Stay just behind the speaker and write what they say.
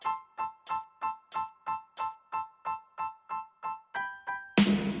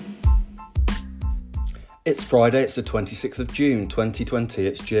It's Friday, it's the 26th of June 2020,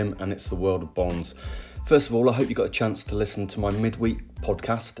 it's Jim and it's the world of bonds. First of all, I hope you got a chance to listen to my midweek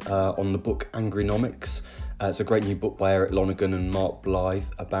podcast on the book Angrynomics. It's a great new book by Eric Lonergan and Mark Blythe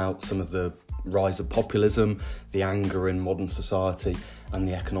about some of the rise of populism, the anger in modern society and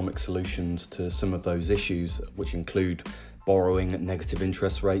the economic solutions to some of those issues, which include borrowing at negative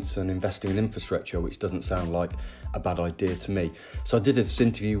interest rates and investing in infrastructure, which doesn't sound like a bad idea to me. So I did this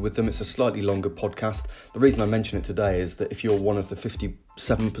interview with them. It's a slightly longer podcast. The reason I mention it today is that if you're one of the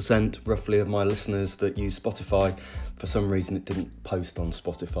 57% roughly of my listeners that use Spotify, for some reason it didn't post on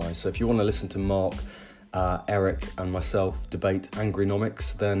Spotify. So if you want to listen to Mark, Eric and myself debate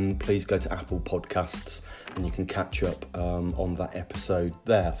Angrynomics, then please go to Apple Podcasts and you can catch up on that episode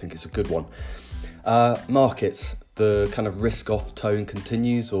there. I think it's a good one. Markets, the kind of risk-off tone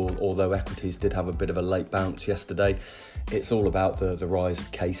continues, although equities did have a bit of a late bounce yesterday. It's all about the rise of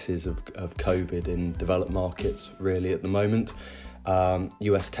cases of COVID in developed markets really at the moment.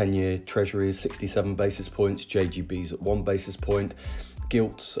 US 10-year Treasuries 67 basis points, JGBs at 1 basis point.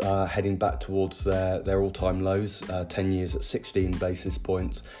 Gilts heading back towards their all-time lows, 10 years at 16 basis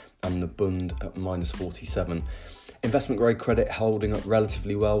points and the Bund at minus 47. Investment grade credit holding up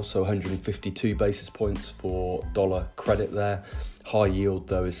relatively well, so 152 basis points for dollar credit there. High yield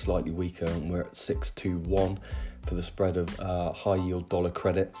though is slightly weaker and we're at 621 for the spread of high yield dollar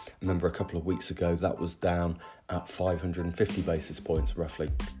credit. Remember a couple of weeks ago that was down at 550 basis points roughly.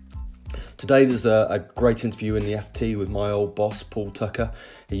 Today there's a great interview in the FT with my old boss, Paul Tucker.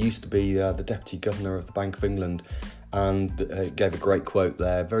 He used to be the Deputy Governor of the Bank of England and gave a great quote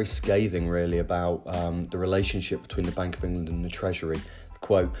there, very scathing really about the relationship between the Bank of England and the Treasury. The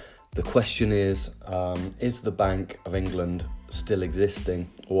quote, "The question is the Bank of England still existing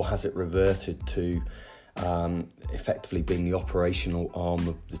or has it reverted to effectively being the operational arm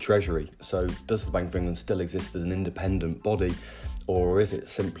of the Treasury? So does the Bank of England still exist as an independent body, or is it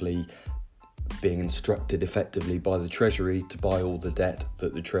simply being instructed effectively by the Treasury to buy all the debt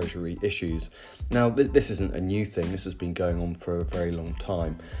that the Treasury issues?" Now, this isn't a new thing. This has been going on for a very long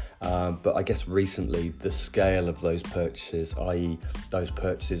time. But I guess recently the scale of those purchases, i.e. those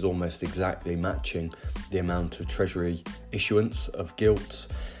purchases almost exactly matching the amount of Treasury issuance of gilts,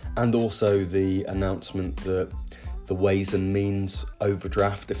 and also the announcement that the Ways and Means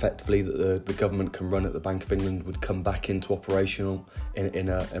overdraft effectively that the government can run at the Bank of England would come back into operational in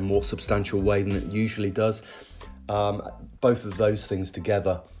a more substantial way than it usually does. Both of those things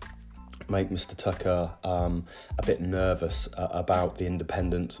together make Mr. Tucker a bit nervous about the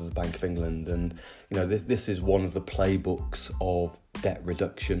independence of the Bank of England. And, you know, this is one of the playbooks of debt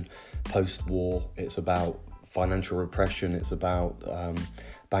reduction post-war. It's about financial repression. It's about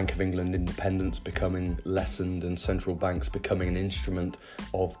Bank of England independence becoming lessened and central banks becoming an instrument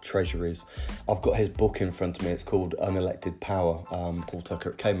of treasuries. I've got his book in front of me. It's called Unelected Power, Paul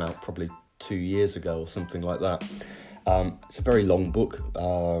Tucker. It came out probably 2 years ago or something like that. It's a very long book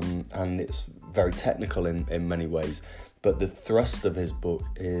and it's very technical in many ways. But the thrust of his book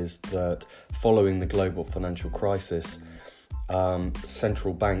is that following the global financial crisis,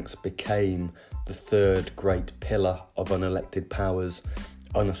 central banks became the third great pillar of unelected powers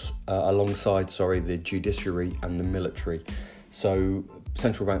alongside the judiciary and the military. So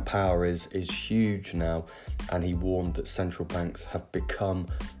central bank power is huge now, and he warned that central banks have become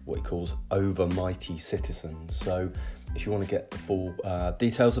what he calls overmighty citizens. So if you want to get the full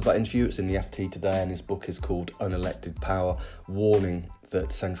details of that interview, it's in the FT today, and his book is called Unelected Power, warning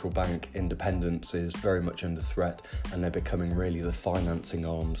that central bank independence is very much under threat and they're becoming really the financing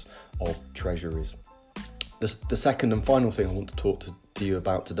arms of treasuries. The second and final thing I want to talk to you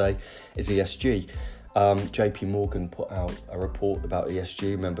about today is ESG. JP Morgan put out a report about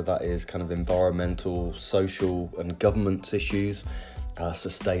ESG. Remember, that is kind of environmental, social and governance issues,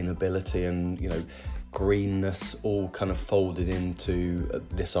 sustainability and, you know, greenness, all kind of folded into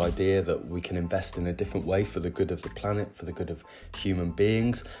this idea that we can invest in a different way for the good of the planet, for the good of human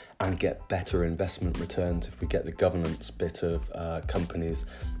beings, and get better investment returns if we get the governance bit of companies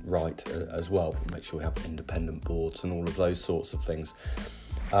right as well. Make sure we have independent boards and all of those sorts of things.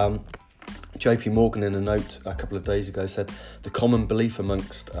 JP Morgan in a note a couple of days ago said the common belief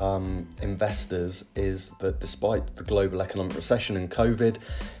amongst investors is that despite the global economic recession and COVID,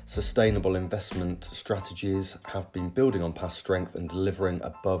 sustainable investment strategies have been building on past strength and delivering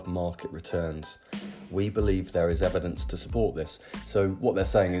above market returns. We believe there is evidence to support this. So what they're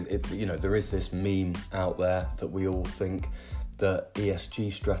saying is, there is this meme out there that we all think that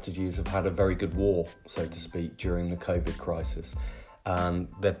ESG strategies have had a very good war, so to speak, during the COVID crisis. and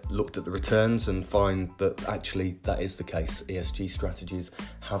they've looked at the returns and find that actually that is the case. ESG strategies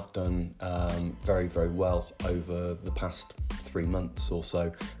have done very, very well over the past 3 months or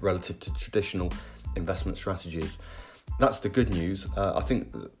so relative to traditional investment strategies. That's the good news. I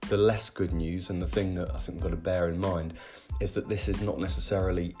think the less good news, and the thing that I think we've got to bear in mind, is that this is not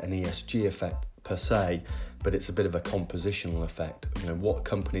necessarily an ESG effect per se, but it's a bit of a compositional effect. What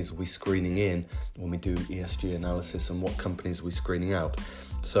companies are we screening in when we do ESG analysis, and what companies are we screening out?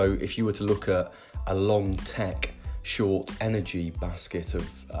 So if you were to look at a long tech, short energy basket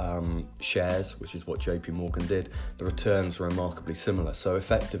of shares, which is what JP Morgan did, the returns are remarkably similar. So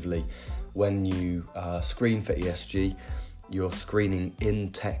effectively, when you screen for ESG, you're screening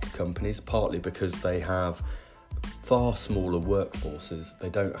in tech companies, partly because they have far smaller workforces. They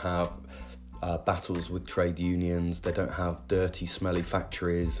don't have battles with trade unions. They don't have dirty, smelly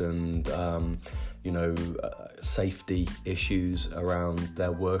factories and safety issues around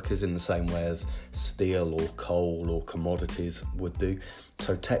their workers in the same way as steel or coal or commodities would do.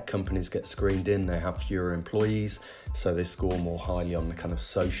 So tech companies get screened in. They have fewer employees, so they score more highly on the kind of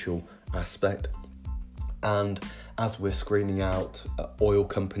social aspect. And as we're screening out oil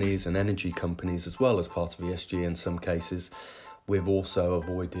companies and energy companies as well as part of ESG in some cases, we've also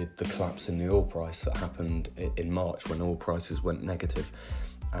avoided the collapse in the oil price that happened in March when oil prices went negative.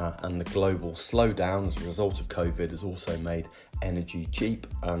 And the global slowdown as a result of COVID has also made energy cheap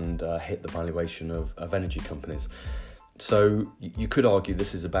and hit the valuation of energy companies. So you could argue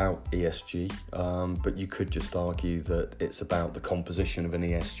this is about ESG, but you could just argue that it's about the composition of an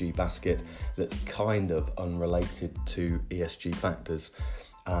ESG basket that's kind of unrelated to ESG factors.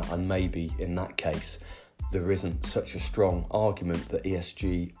 And maybe in that case, there isn't such a strong argument that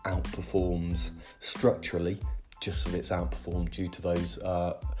ESG outperforms structurally, just that it's outperformed due to those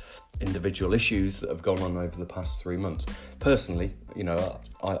individual issues that have gone on over the past 3 months. Personally,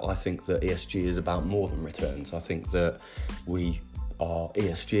 I think that ESG is about more than returns. I think that we are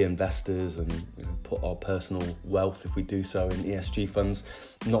ESG investors and put our personal wealth, if we do so, in ESG funds,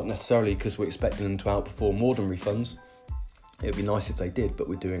 not necessarily because we're expecting them to outperform ordinary funds. It'd be nice if they did, but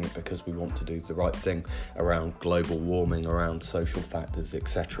we're doing it because we want to do the right thing around global warming, around social factors,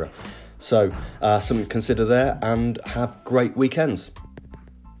 etc. So something to consider there, and have great weekends.